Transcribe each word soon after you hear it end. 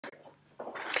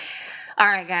All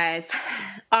right, guys.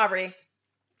 Aubrie.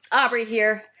 Aubrie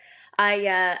here.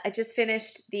 I just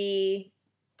finished the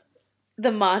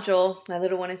module. My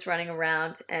little one is running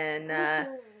around, and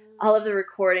all of the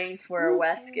recordings where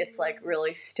Wes gets like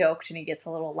really stoked and he gets a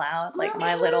little loud. Like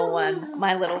my little one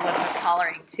was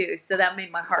hollering too, so that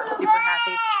made my heart super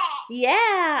happy.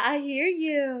 Yeah, I hear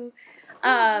you.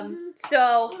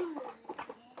 So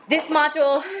this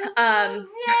module,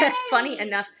 funny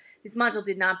enough, this module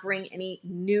did not bring any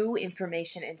new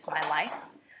information into my life.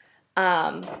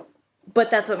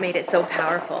 But that's what made it so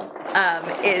powerful,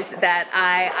 is that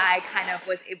I kind of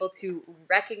was able to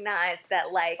recognize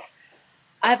that, like,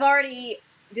 I've already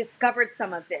discovered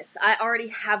some of this. I already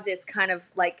have this kind of,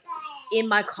 like, in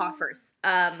my coffers.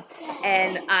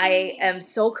 And I am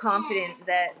so confident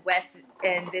that Wes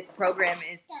and this program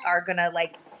are going to,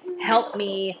 like, help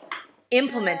me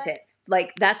implement it.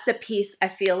 Like, that's the piece I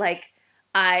feel like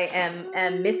I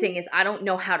am missing, is I don't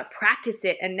know how to practice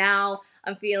it. And now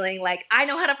I'm feeling like I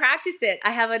know how to practice it. I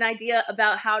have an idea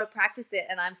about how to practice it,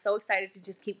 and I'm so excited to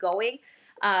just keep going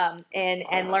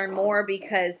and learn more,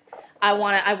 because I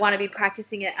want to be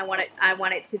practicing it. I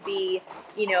want it to be,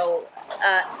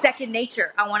 second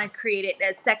nature. I want to create it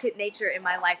as second nature in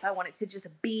my life. I want it to just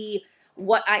be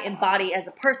what I embody as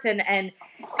a person, and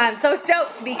I'm so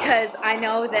stoked because I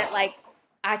know that, like,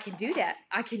 I can do that.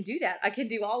 I can do that. I can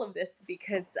do all of this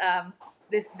because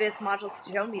this module's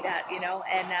shown me that,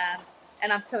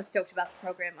 and I'm so stoked about the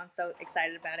program. I'm so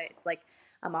excited about it. It's like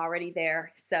I'm already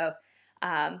there. So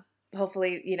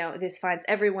hopefully, this finds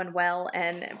everyone well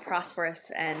and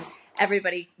prosperous, and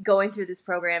everybody going through this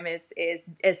program is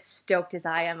as stoked as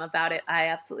I am about it. I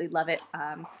absolutely love it.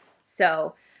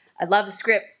 So I love the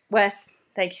script. Wes,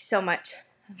 thank you so much.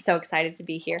 I'm so excited to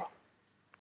be here.